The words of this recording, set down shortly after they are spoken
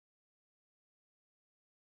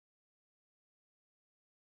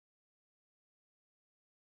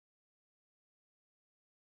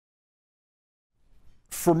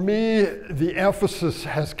For me, the emphasis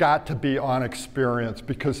has got to be on experience,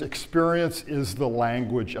 because experience is the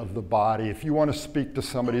language of the body. If you want to speak to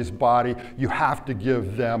somebody's body, you have to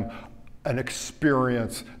give them an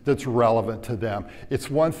experience that's relevant to them.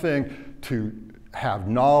 It's one thing to have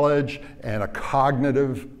knowledge and a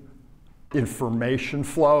cognitive information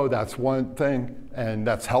flow, that's one thing, and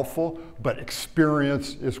that's helpful, but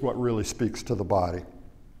experience is what really speaks to the body.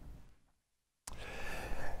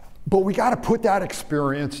 But we got to put that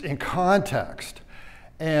experience in context.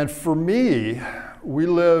 And for me, we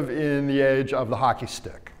live in the age of the hockey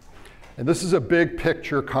stick. And this is a big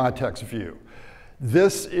picture context view.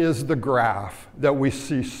 This is the graph that we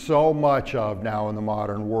see so much of now in the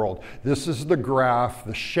modern world. This is the graph,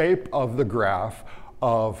 the shape of the graph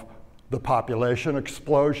of the population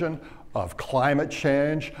explosion, of climate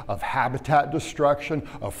change, of habitat destruction,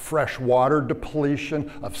 of freshwater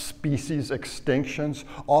depletion, of species extinctions.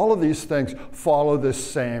 All of these things follow this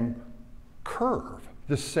same curve,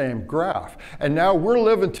 this same graph. And now we're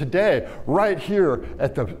living today right here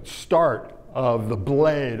at the start of the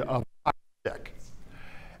blade of the stick.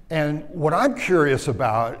 And what I'm curious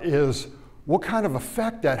about is what kind of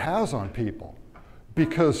effect that has on people,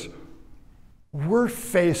 because we're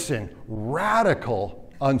facing radical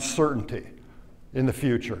uncertainty in the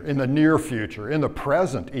future, in the near future, in the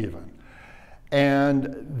present even.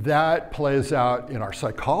 And that plays out in our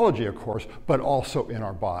psychology, of course, but also in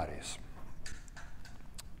our bodies.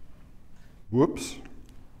 Whoops.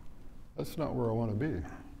 That's not where I want to be.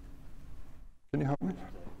 Can you help me?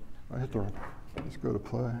 I hit the wrong. Let's go to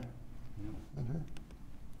play.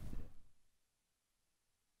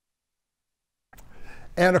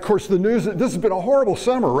 And of course, the news, this has been a horrible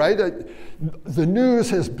summer, right? The news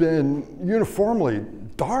has been uniformly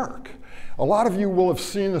dark. A lot of you will have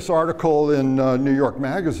seen this article in New York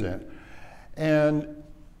Magazine, and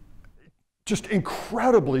just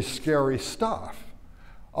incredibly scary stuff.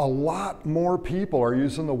 A lot more people are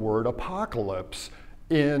using the word apocalypse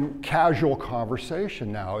in casual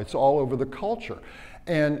conversation now. It's all over the culture.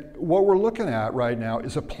 And what we're looking at right now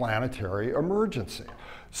is a planetary emergency.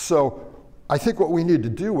 So I think what we need to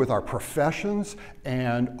do with our professions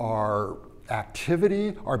and our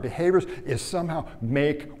activity, our behaviors, is somehow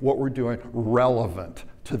make what we're doing relevant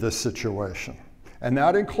to this situation. And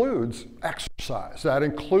that includes exercise, that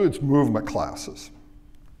includes movement classes.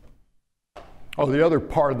 Oh, the other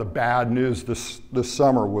part of the bad news this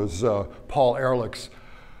summer was Paul Ehrlich's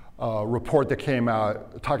report that came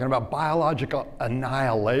out talking about biological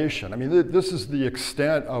annihilation. I mean, this is the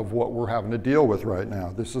extent of what we're having to deal with right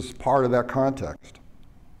now. This is part of that context.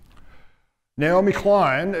 Naomi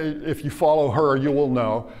Klein, if you follow her, you will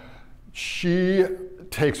know, she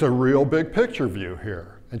takes a real big picture view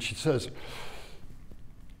here. And she says,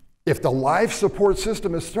 if the life support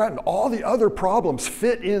system is threatened, all the other problems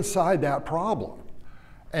fit inside that problem.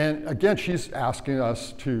 And again, she's asking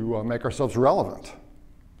us to make ourselves relevant.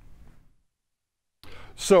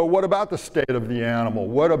 So what about the state of the animal?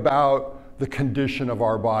 What about the condition of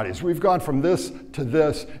our bodies? We've gone from this to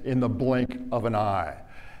this in the blink of an eye.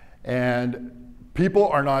 And people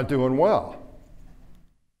are not doing well.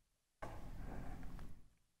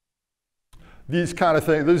 These kind of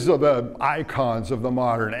things, these are the icons of the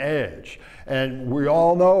modern age. And we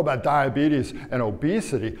all know about diabetes and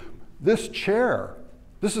obesity. This chair,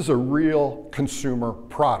 this is a real consumer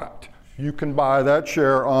product. You can buy that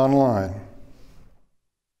chair online.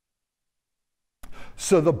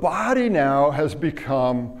 So the body now has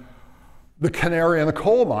become the canary in the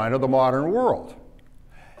coal mine of the modern world.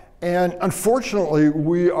 And unfortunately,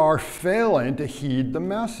 we are failing to heed the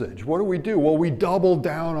message. What do? Well, we double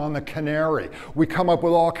down on the canary. We come up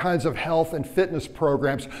with all kinds of health and fitness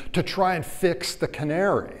programs to try and fix the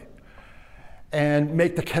canary and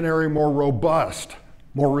make the canary more robust,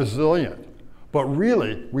 more resilient. But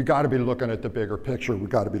really, we got to be looking at the bigger picture. We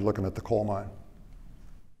got to be looking at the coal mine.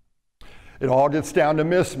 It all gets down to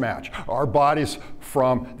mismatch. Our bodies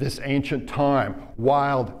from this ancient time,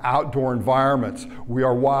 wild outdoor environments. We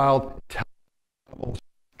are wild animals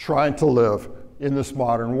trying to live in this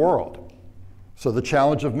modern world. So the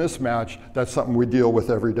challenge of mismatch, that's something we deal with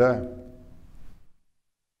every day.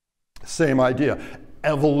 Same idea,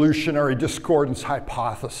 evolutionary discordance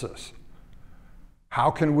hypothesis. How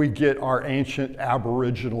can we get our ancient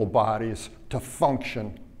aboriginal bodies to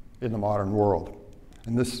function in the modern world?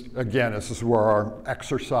 And this, again, this is where our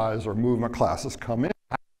exercise or movement classes come in.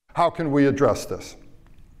 How can we address this?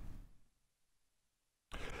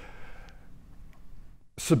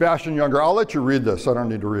 Sebastian Junger, I'll let you read this. I don't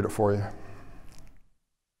need to read it for you.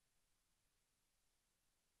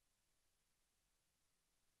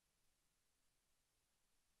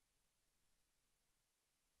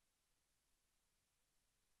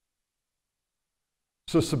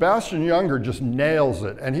 So Sebastian Junger just nails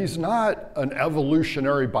it, and he's not an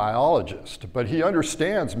evolutionary biologist, but he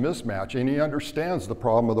understands mismatch and he understands the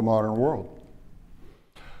problem of the modern world.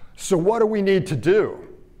 So what do we need to do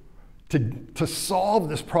to solve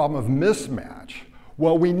this problem of mismatch?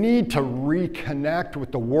 Well, we need to reconnect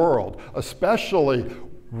with the world, especially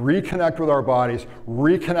reconnect with our bodies,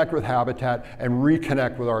 reconnect with habitat, and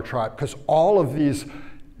reconnect with our tribe, because all of these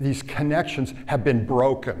connections have been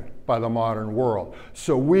broken by the modern world.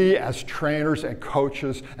 So we, as trainers and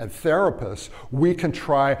coaches and therapists, we can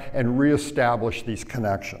try and reestablish these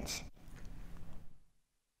connections.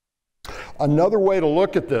 Another way to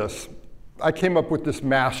look at this, I came up with this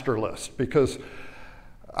master list because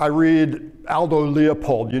I read Aldo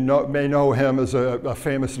Leopold. You may know him as a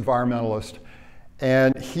famous environmentalist.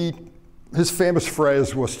 And his famous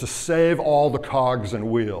phrase was to save all the cogs and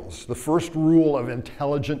wheels. The first rule of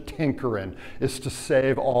intelligent tinkering is to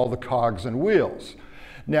save all the cogs and wheels.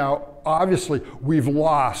 Now, obviously, we've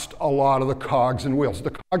lost a lot of the cogs and wheels.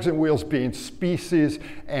 The cogs and wheels being species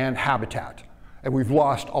and habitat. And we've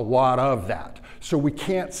lost a lot of that. So we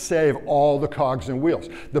can't save all the cogs and wheels.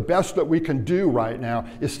 The best that we can do right now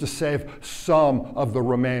is to save some of the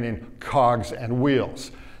remaining cogs and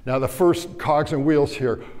wheels. Now, the first cogs and wheels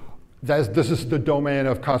here, this is the domain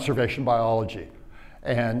of conservation biology.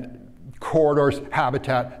 And corridors,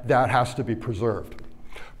 habitat, that has to be preserved.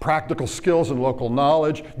 Practical skills and local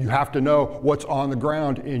knowledge, you have to know what's on the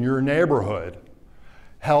ground in your neighborhood.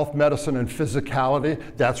 Health, medicine, and physicality,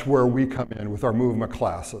 that's where we come in with our movement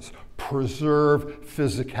classes. Preserve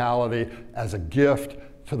physicality as a gift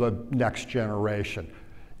to the next generation.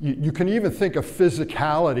 You can even think of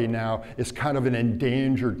physicality now as kind of an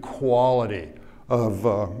endangered quality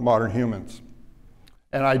of modern humans.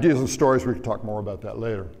 And ideas and stories, we can talk more about that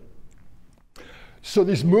later. So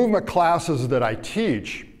these movement classes that I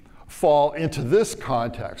teach fall into this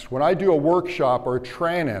context. When I do a workshop or a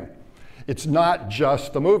training, it's not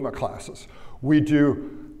just the movement classes. We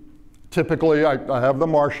do, typically, I have the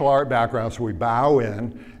martial art background, so we bow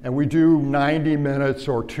in, and we do 90 minutes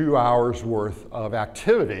or 2 hours worth of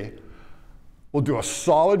activity. We'll do a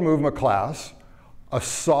solid movement class, a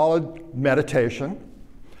solid meditation,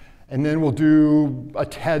 and then we'll do a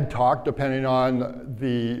TED Talk, depending on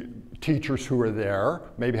the teachers who are there,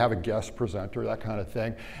 maybe have a guest presenter, that kind of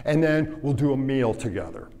thing, and then we'll do a meal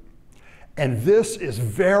together. And this is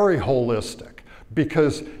very holistic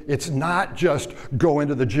because it's not just go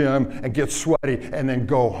into the gym and get sweaty and then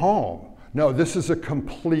go home. No, this is a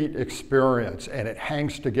complete experience and it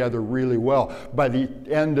hangs together really well. By the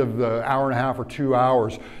end of the hour and a half or 2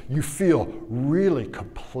 hours, you feel really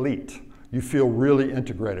complete. You feel really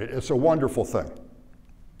integrated. It's a wonderful thing.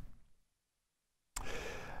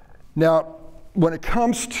 Now, when it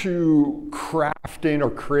comes to crafting or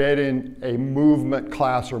creating a movement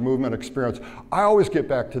class or movement experience, I always get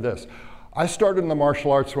back to this. I started in the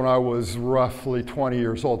martial arts when I was roughly 20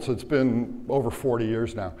 years old, so it's been over 40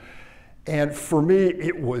 years now. And for me,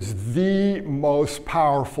 it was the most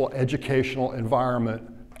powerful educational environment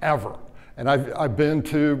ever. And I've been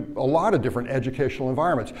to a lot of different educational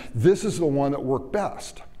environments. This is the one that worked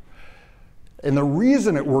best. And the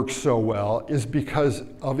reason it works so well is because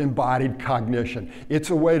of embodied cognition.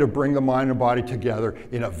 It's a way to bring the mind and body together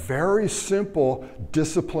in a very simple,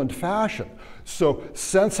 disciplined fashion. So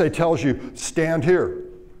sensei tells you, stand here.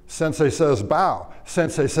 Sensei says bow.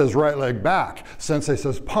 Sensei says right leg back. Sensei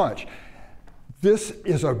says punch. This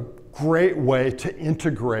is a great way to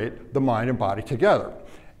integrate the mind and body together.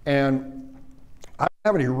 And I don't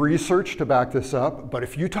have any research to back this up, but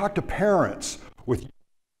if you talk to parents with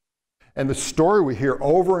and the story we hear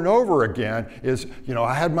over and over again is, you know,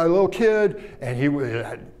 I had my little kid and he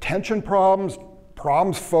had tension problems,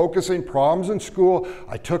 problems focusing, problems in school.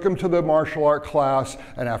 I took him to the martial art class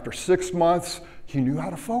and after 6 months, he knew how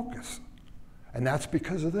to focus. And that's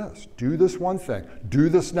because of this. Do this one thing, do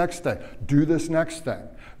this next thing, do this next thing.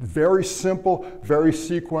 Very simple, very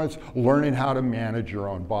sequenced, learning how to manage your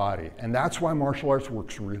own body. And that's why martial arts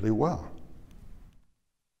works really well.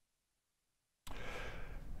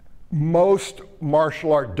 Most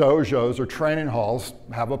martial art dojos or training halls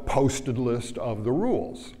have a posted list of the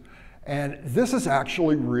rules. And this is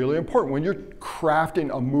actually really important. When you're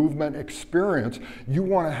crafting a movement experience, you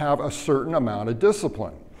want to have a certain amount of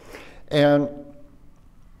discipline. And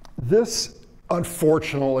this,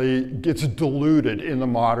 unfortunately, gets diluted in the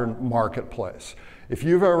modern marketplace. If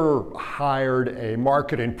you've ever hired a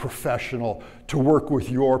marketing professional to work with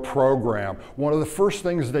your program, one of the first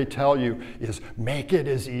things they tell you is make it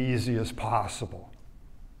as easy as possible.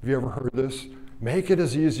 Have you ever heard this? Make it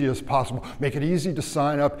as easy as possible. Make it easy to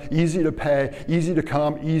sign up, easy to pay, easy to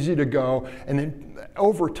come, easy to go. And then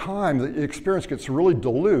over time, the experience gets really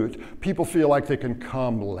dilute. People feel like they can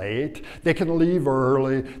come late, they can leave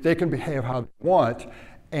early, they can behave how they want.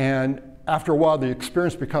 And after a while, the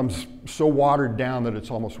experience becomes so watered down that it's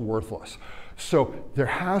almost worthless. So there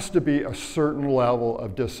has to be a certain level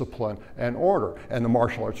of discipline and order. And the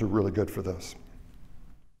martial arts are really good for this.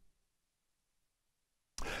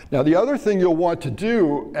 Now, the other thing you'll want to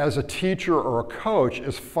do as a teacher or a coach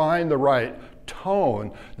is find the right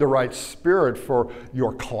tone, the right spirit for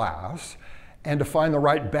your class, and to find the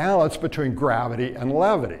right balance between gravity and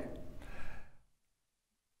levity.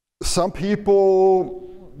 Some people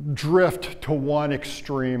drift to one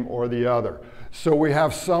extreme or the other. So we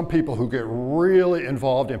have some people who get really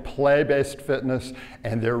involved in play-based fitness,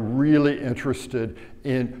 and they're really interested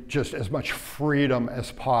in just as much freedom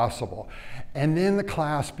as possible. And then the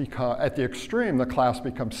class at the extreme, the class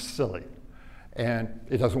becomes silly, and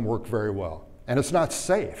it doesn't work very well. And it's not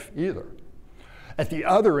safe either. At the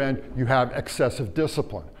other end, you have excessive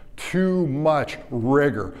discipline. Too much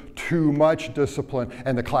rigor, too much discipline,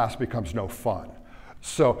 and the class becomes no fun.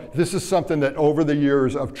 So this is something that over the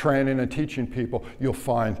years of training and teaching people, you'll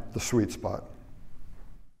find the sweet spot.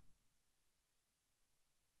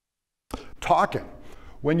 Talking.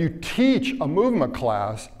 When you teach a movement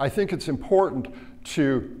class, I think it's important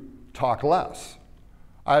to talk less.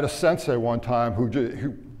 I had a sensei one time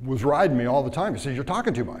who was riding me all the time. He said, "You're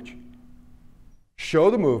talking too much."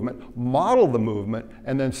 Show the movement, model the movement,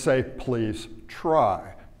 and then say, "Please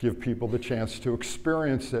try." Give people the chance to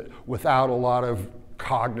experience it without a lot of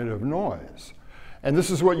cognitive noise. And this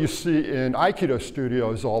is what you see in Aikido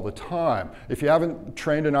studios all the time. If you haven't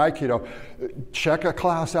trained in Aikido, check a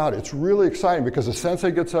class out. It's really exciting because the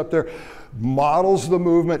sensei gets up there, models the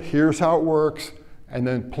movement, here's how it works, and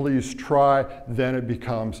then please try. Then it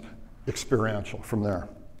becomes experiential from there.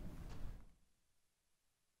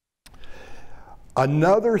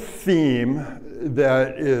 Another theme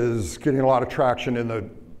that is getting a lot of traction in the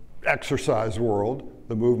exercise world,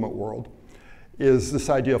 the movement world, is this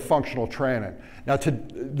idea of functional training. Now,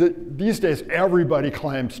 these days, everybody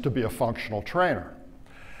claims to be a functional trainer.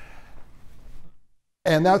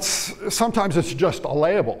 And sometimes it's just a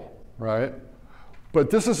label, right? But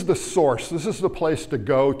this is the source. This is the place to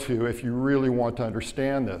go to if you really want to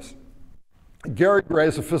understand this. Gary Gray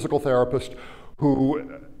is a physical therapist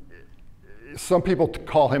who, some people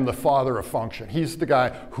call him the father of function. He's the guy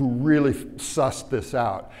who really sussed this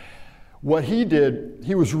out. What he did,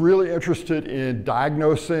 he was really interested in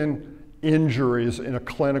diagnosing injuries in a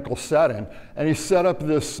clinical setting, and he set up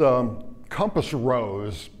this compass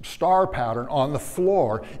rose star pattern on the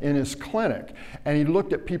floor in his clinic, and he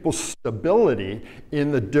looked at people's stability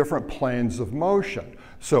in the different planes of motion.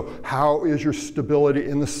 So how is your stability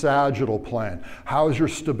in the sagittal plane? How is your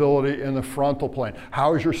stability in the frontal plane?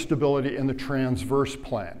 How is your stability in the transverse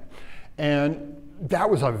plane? And that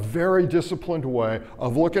was a very disciplined way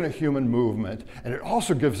of looking at human movement, and it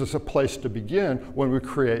also gives us a place to begin when we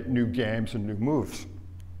create new games and new moves.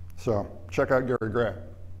 So check out Gary Gray.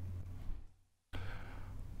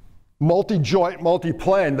 Multi-joint,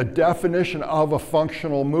 multi-plane. The definition of a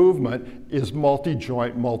functional movement is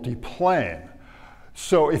multi-joint, multi-plane.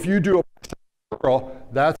 So if you do a curl,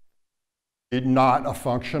 that's not a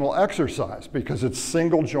functional exercise because it's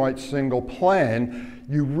single joint, single plane.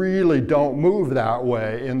 You really don't move that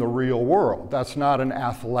way in the real world. That's not an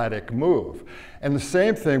athletic move. And the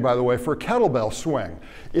same thing, by the way, for a kettlebell swing.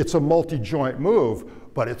 It's a multi-joint move,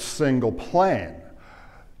 but it's single plane.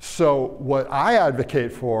 So what I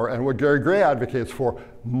advocate for and what Gary Gray advocates for,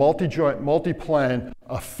 multi-joint, multi-plane,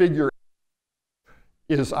 a figure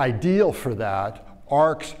is ideal for that.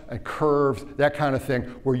 Arcs and curves, that kind of thing,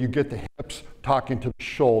 where you get the hips talking to the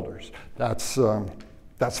shoulders. That's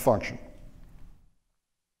function.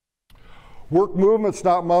 Work movements,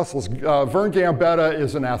 not muscles. Vern Gambetta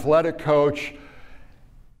is an athletic coach,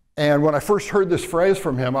 and when I first heard this phrase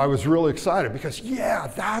from him, I was really excited because, yeah,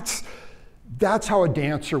 that's how a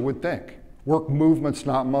dancer would think. Work movements,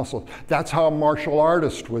 not muscles. That's how a martial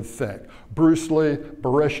artist would think. Bruce Lee,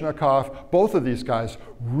 Baryshnikov, both of these guys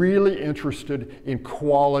really interested in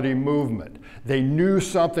quality movement. They knew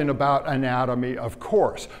something about anatomy, of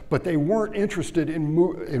course, but they weren't interested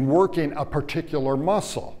in working a particular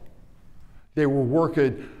muscle. They were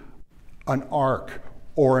working an arc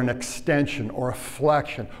or an extension or a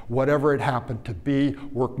flexion, whatever it happened to be.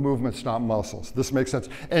 Work movements, not muscles. This makes sense.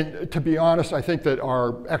 And to be honest, I think that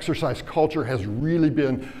our exercise culture has really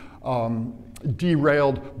been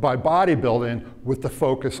derailed by bodybuilding with the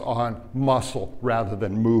focus on muscle rather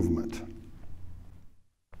than movement.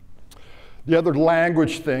 The other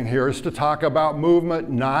language thing here is to talk about movement,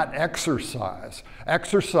 not exercise.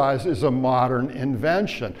 Exercise is a modern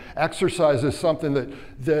invention. Exercise is something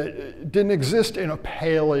that didn't exist in a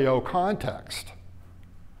paleo context.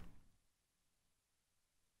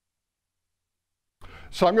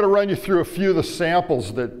 So I'm going to run you through a few of the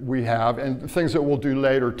samples that we have and things that we'll do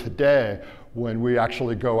later today when we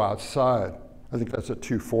actually go outside. I think that's at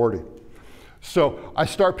 2:40. So I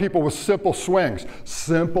start people with simple swings,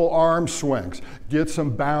 simple arm swings. Get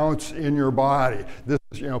some bounce in your body. This,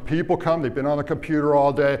 people come, they've been on the computer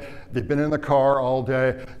all day, they've been in the car all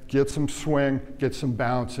day. Get some swing, get some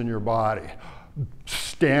bounce in your body.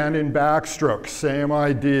 Standing backstroke, same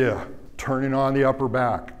idea. Turning on the upper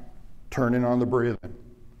back, turning on the breathing.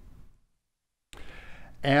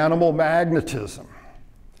 Animal magnetism.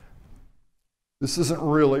 This isn't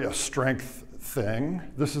really a strength thing.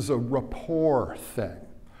 This is a rapport thing.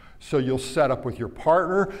 So you'll set up with your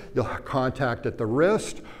partner, you'll have contact at the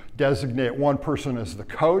wrist, designate one person as the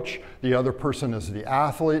coach, the other person as the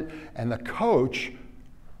athlete, and the coach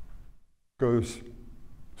goes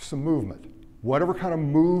some movement. Whatever kind of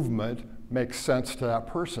movement makes sense to that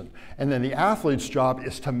person. And then the athlete's job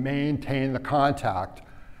is to maintain the contact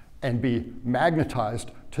and be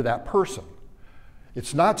magnetized to that person.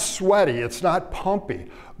 It's not sweaty, it's not pumpy,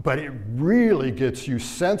 but it really gets you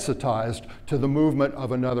sensitized to the movement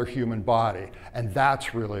of another human body, and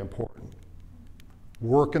that's really important.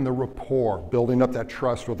 Working the rapport, building up that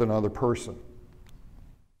trust with another person.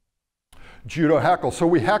 Judo heckle. So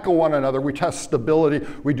we heckle one another, we test stability,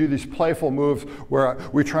 we do these playful moves where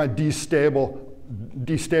we try and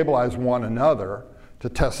destabilize one another to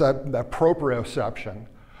test that proprioception.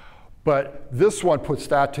 But this one puts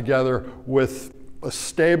that together with a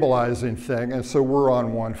stabilizing thing, and so we're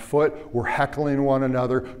on one foot, we're heckling one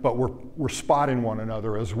another, but we're spotting one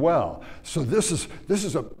another as well. So this is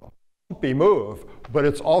a bumpy move, but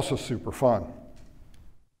it's also super fun.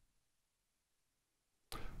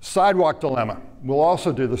 Sidewalk dilemma. We'll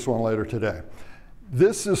also do this one later today.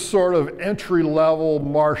 This is sort of entry-level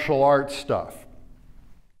martial arts stuff,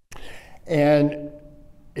 and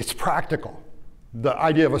it's practical. The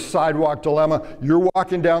idea of a sidewalk dilemma, you're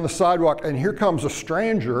walking down the sidewalk and here comes a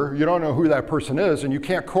stranger, you don't know who that person is, and you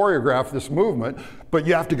can't choreograph this movement, but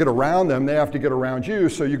you have to get around them, they have to get around you,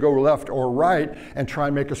 so you go left or right and try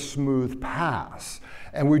and make a smooth pass.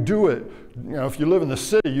 And we do it, if you live in the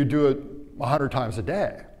city, you do it 100 times a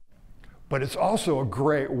day. But it's also a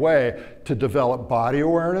great way to develop body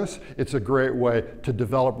awareness. It's a great way to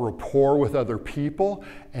develop rapport with other people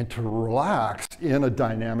and to relax in a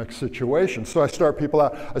dynamic situation. So I start people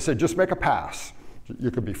out, I say, just make a pass. You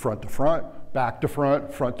could be front to front, back to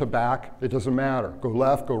front, front to back. It doesn't matter. Go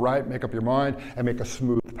left, go right, make up your mind, and make a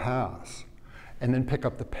smooth pass. And then pick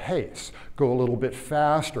up the pace. Go a little bit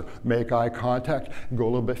faster, make eye contact, and go a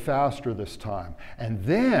little bit faster this time. And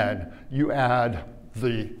then you add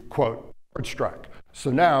the, quote, strike. So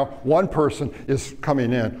now one person is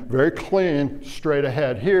coming in very clean, straight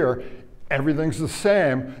ahead here. Everything's the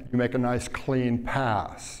same. You make a nice clean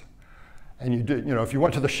pass. And you do, if you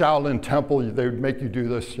went to the Shaolin Temple, they would make you do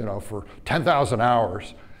this, for 10,000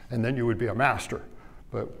 hours, and then you would be a master.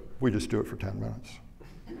 But we just do it for 10 minutes.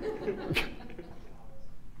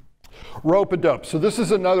 Rope a dope. So this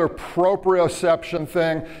is another proprioception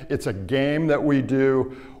thing. It's a game that we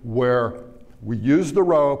do where we use the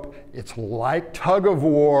rope. It's like tug of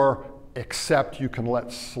war, except you can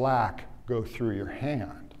let slack go through your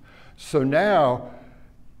hand. So now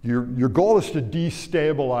your goal is to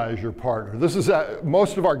destabilize your partner. This is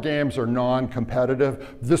most of our games are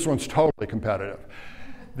non-competitive. This one's totally competitive.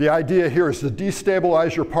 The idea here is to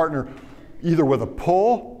destabilize your partner either with a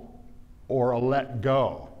pull or a let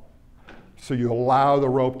go. So you allow the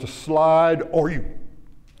rope to slide,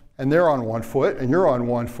 and they're on one foot, and you're on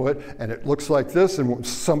one foot, and it looks like this, and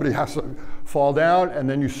somebody has to fall down, and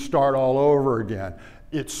then you start all over again.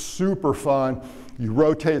 It's super fun. You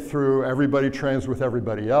rotate through, everybody trains with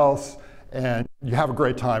everybody else, and you have a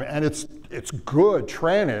great time. And it's good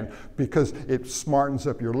training because it smartens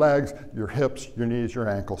up your legs, your hips, your knees, your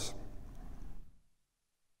ankles.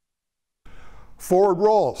 Forward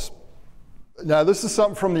rolls. Now, this is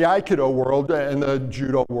something from the Aikido world and the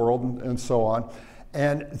Judo world and so on.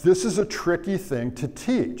 And this is a tricky thing to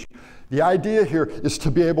teach. The idea here is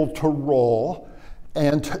to be able to roll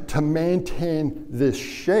and to maintain this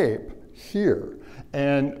shape here.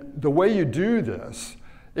 And the way you do this,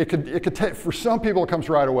 it could take, for some people it comes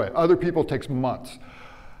right away. Other people it takes months.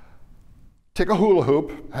 Take a hula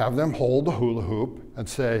hoop, have them hold the hula hoop and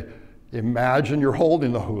say, imagine you're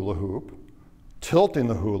holding the hula hoop, tilting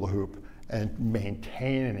the hula hoop, and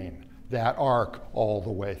maintaining that arc all the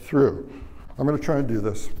way through. I'm going to try and do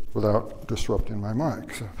this without disrupting my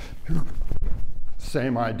mic. So,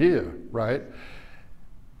 same idea, right?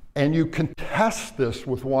 And you can test this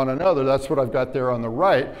with one another. That's what I've got there on the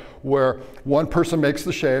right, where one person makes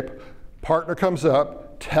the shape, partner comes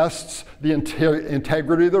up, tests the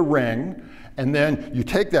integrity of the ring, and then you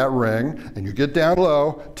take that ring and you get down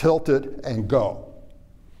low, tilt it, and go.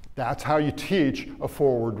 That's how you teach a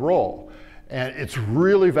forward roll. And it's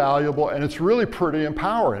really valuable, and it's really pretty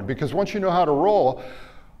empowering, because once you know how to roll,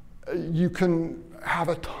 you can have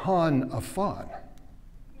a ton of fun.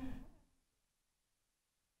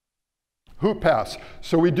 Hoop pass.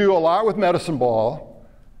 So we do a lot with medicine ball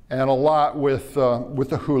and a lot with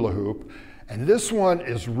the hula hoop. And this one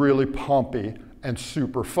is really pumpy and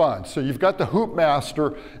super fun. So you've got the hoop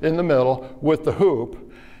master in the middle with the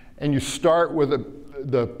hoop, and you start with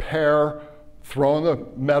the pair throwing the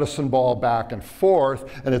medicine ball back and forth,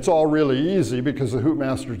 and it's all really easy because the hoop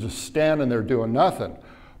master is just standing there doing nothing.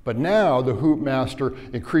 But now the hoop master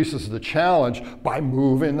increases the challenge by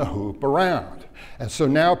moving the hoop around. And so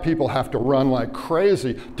now people have to run like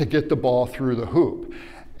crazy to get the ball through the hoop.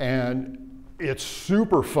 And it's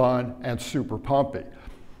super fun and super pumpy.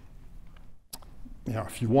 You know,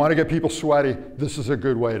 if you want to get people sweaty, this is a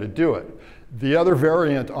good way to do it. The other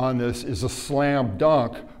variant on this is a slam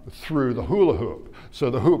dunk through the hula hoop. So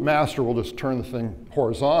the hoop master will just turn the thing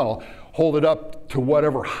horizontal, hold it up to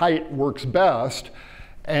whatever height works best,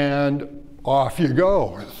 and off you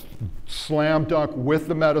go. Slam dunk with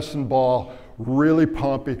the medicine ball, really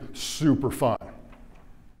pumpy, super fun.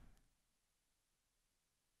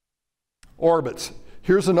 Orbits.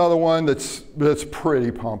 Here's another one that's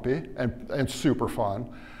pretty pumpy and super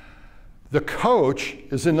fun. The coach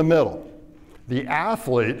is in the middle. The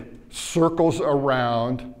athlete circles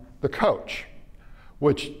around the coach,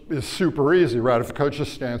 which is super easy, right? If the coach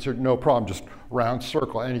just stands here, no problem, just round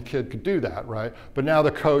circle. Any kid could do that, right? But now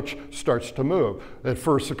the coach starts to move. At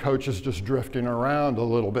first, the coach is just drifting around a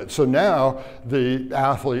little bit. So now the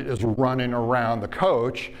athlete is running around the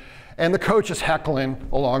coach, and the coach is heckling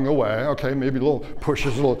along the way. Okay, maybe little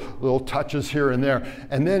pushes, little touches here and there.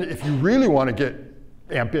 And then if you really want to get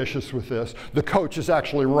ambitious with this, the coach is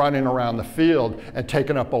actually running around the field and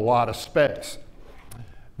taking up a lot of space.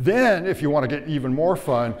 Then, if you want to get even more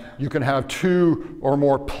fun, you can have 2 or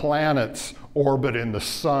more planets orbiting the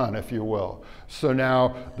sun, if you will. So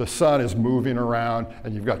now the sun is moving around,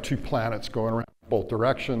 and you've got 2 planets going around both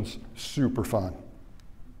directions. Super fun.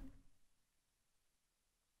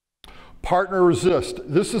 Partner resist.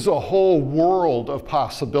 This is a whole world of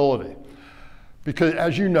possibility. Because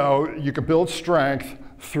as you know, you can build strength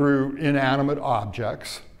through inanimate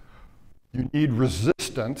objects. You need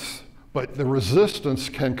resistance, but the resistance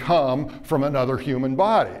can come from another human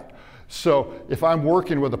body. So if I'm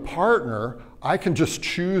working with a partner, I can just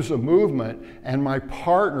choose a movement, and my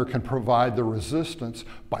partner can provide the resistance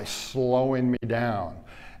by slowing me down.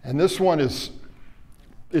 And this one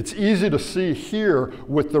it's easy to see here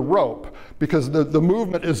with the rope, because the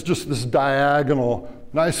movement is just this diagonal,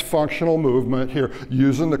 nice functional movement here,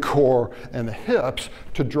 using the core and the hips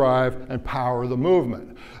to drive and power the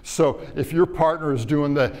movement. So if your partner is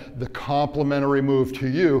doing the complementary move to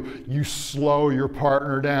you, you slow your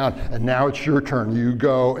partner down, and now it's your turn. You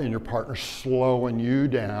go, and your partner's slowing you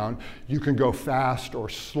down. You can go fast or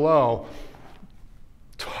slow.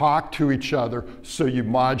 Talk to each other so you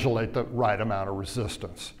modulate the right amount of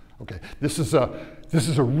resistance. Okay, this is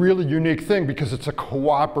a really unique thing because it's a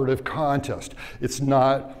cooperative contest. It's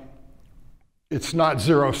not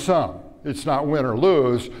zero sum. It's not win or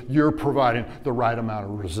lose. You're providing the right amount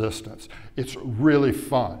of resistance. It's really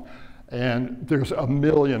fun, and there's a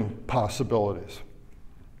million possibilities.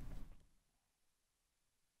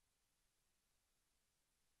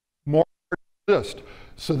 More resist.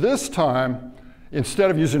 So this time,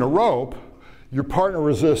 instead of using a rope, your partner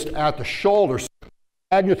resists at the shoulder, so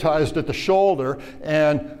magnetized at the shoulder,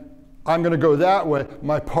 and I'm going to go that way.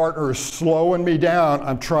 My partner is slowing me down.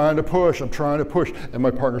 I'm trying to push, and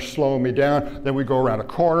my partner's slowing me down. Then we go around a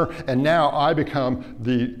corner, and now I become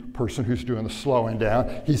the person who's doing the slowing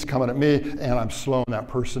down. He's coming at me, and I'm slowing that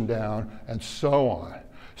person down, and so on.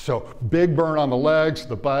 So big burn on the legs,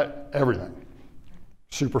 the butt, everything.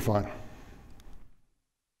 Super fun.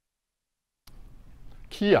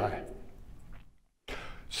 Ki.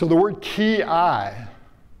 So the word ki,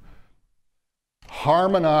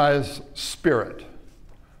 harmonize spirit,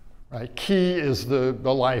 right? Ki is the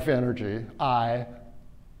life energy, I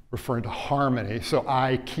referring to harmony. So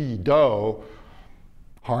Aikido,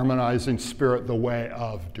 harmonizing spirit, the way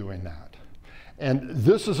of doing that. And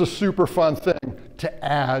this is a super fun thing to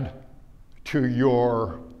add to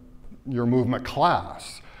your movement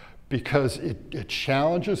class, because it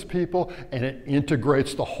challenges people and it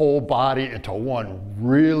integrates the whole body into one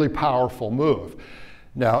really powerful move.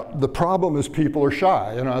 Now, the problem is people are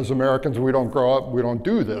shy. You know, as Americans, we don't grow up, we don't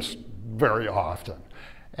do this very often.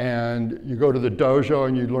 And you go to the dojo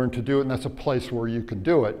and you learn to do it, and that's a place where you can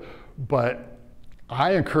do it. But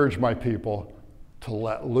I encourage my people to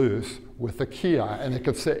let loose with the ki, and they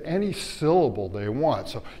can say any syllable they want.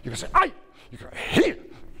 So you can say, ai, you can he,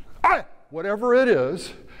 ai, whatever it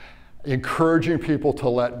is, encouraging people to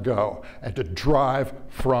let go and to drive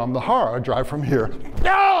from the heart, drive from here.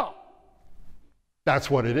 No! That's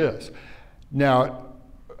what it is. Now,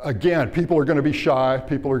 again, people are going to be shy,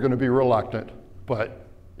 people are going to be reluctant, but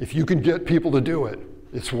if you can get people to do it,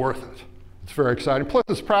 it's worth it. It's very exciting. Plus,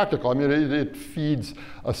 it's practical. I mean, it feeds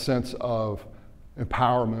a sense of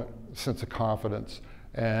empowerment, a sense of confidence,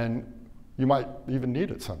 and you might even need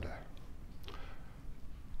it someday.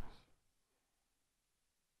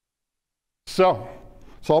 So,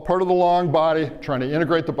 it's all part of the long body, trying to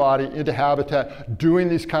integrate the body into habitat. Doing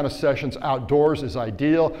these kind of sessions outdoors is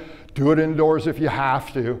ideal. Do it indoors if you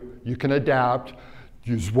have to. You can adapt.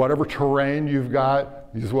 Use whatever terrain you've got.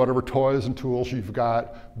 Use whatever toys and tools you've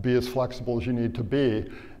got. Be as flexible as you need to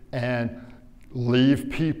be. And leave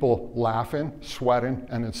people laughing, sweating,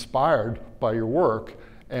 and inspired by your work,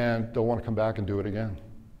 and they'll want to come back and do it again.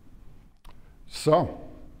 So,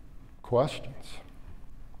 questions?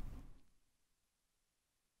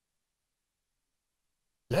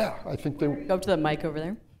 Yeah, I think they... Go up to the mic over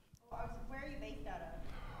there. Where are you based out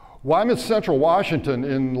of? Well, I'm in Central Washington,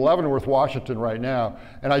 in Leavenworth, Washington right now,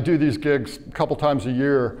 and I do these gigs a couple times a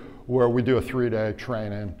year where we do a 3-day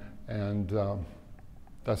training and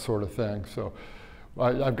that sort of thing. So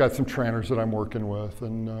I've got some trainers that I'm working with,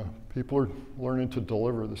 and people are learning to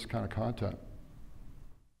deliver this kind of content.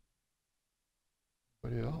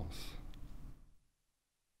 Anybody else?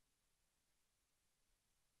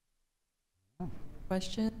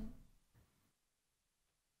 Question?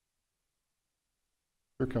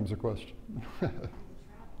 Here comes a question.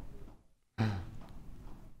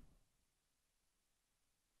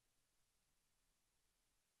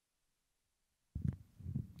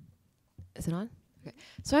 Is it on? Okay.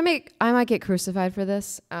 So I might get crucified for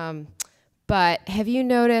this, but have you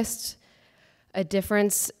noticed a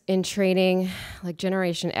difference in training, like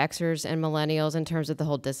Generation Xers and Millennials, in terms of the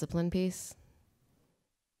whole discipline piece?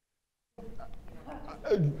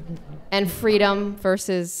 And freedom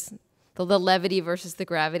versus the levity versus the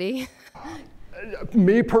gravity?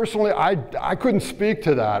 Me personally, I couldn't speak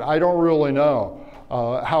to that. I don't really know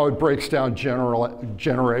how it breaks down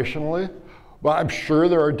generationally. But I'm sure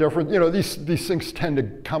there are different, you know, these things tend to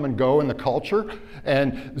come and go in the culture.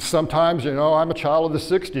 And sometimes, you know, I'm a child of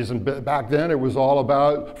the 60s, and back then it was all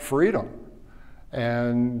about freedom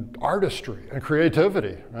and artistry and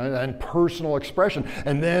creativity, right? And personal expression.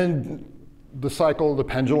 And then the cycle of the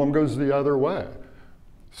pendulum goes the other way.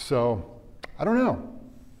 So I don't know.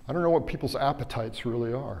 I don't know what people's appetites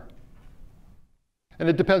really are. And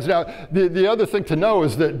it depends. Now, the other thing to know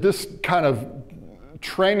is that this kind of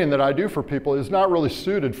training that I do for people is not really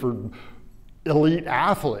suited for elite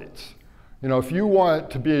athletes. You know, if you want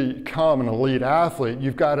to become an elite athlete,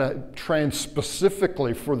 you've got to train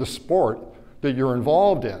specifically for the sport that you're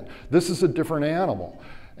involved in. This is a different animal.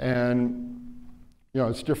 And, you know,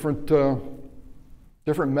 it's different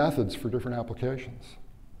methods for different applications.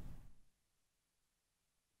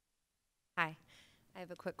 Hi, I have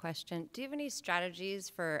a quick question. Do you have any strategies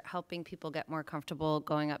for helping people get more comfortable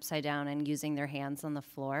going upside down and using their hands on the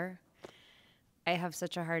floor? I have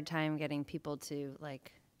such a hard time getting people to,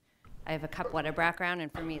 like, I have a capoeira background,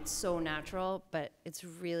 and for me it's so natural, but it's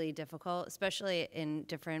really difficult, especially in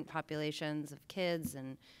different populations of kids,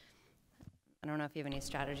 and I don't know if you have any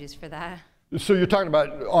strategies for that. So you're talking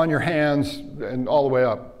about on your hands and all the way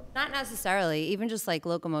up? Not necessarily, even just like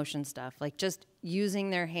locomotion stuff, like just using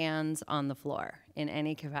their hands on the floor in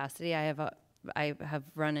any capacity. I have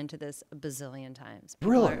run into this a bazillion times.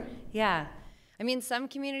 Really? Yeah. I mean, some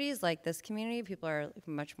communities, like this community, people are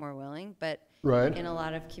much more willing, but right. In a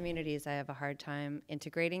lot of communities, I have a hard time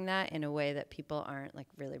integrating that in a way that people aren't like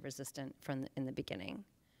really resistant in the beginning.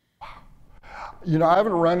 Wow. You know, I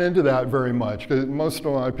haven't run into that very much because most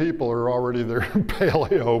of my people are already they're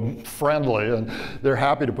paleo friendly and they're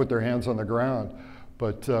happy to put their hands on the ground.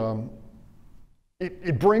 But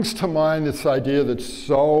it brings to mind this idea that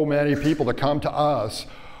so many people that come to us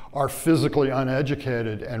are physically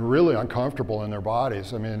uneducated and really uncomfortable in their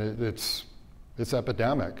bodies. I mean, it's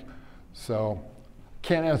epidemic. So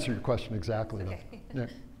can't answer your question exactly though. Okay. Yeah.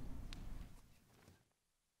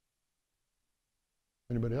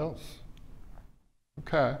 Anybody else?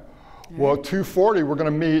 Okay. Well, 2:40, we're going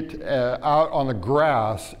to meet out on the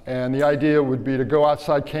grass, and the idea would be to go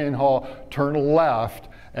outside Kane Hall, turn left,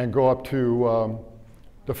 and go up to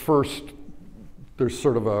the first, there's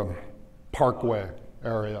sort of a parkway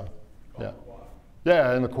area. Yeah.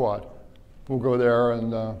 Yeah, in the quad. We'll go there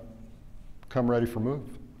and come ready for move.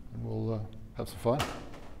 And we'll have some fun.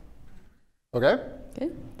 Okay? Okay,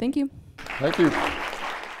 thank you. Thank you.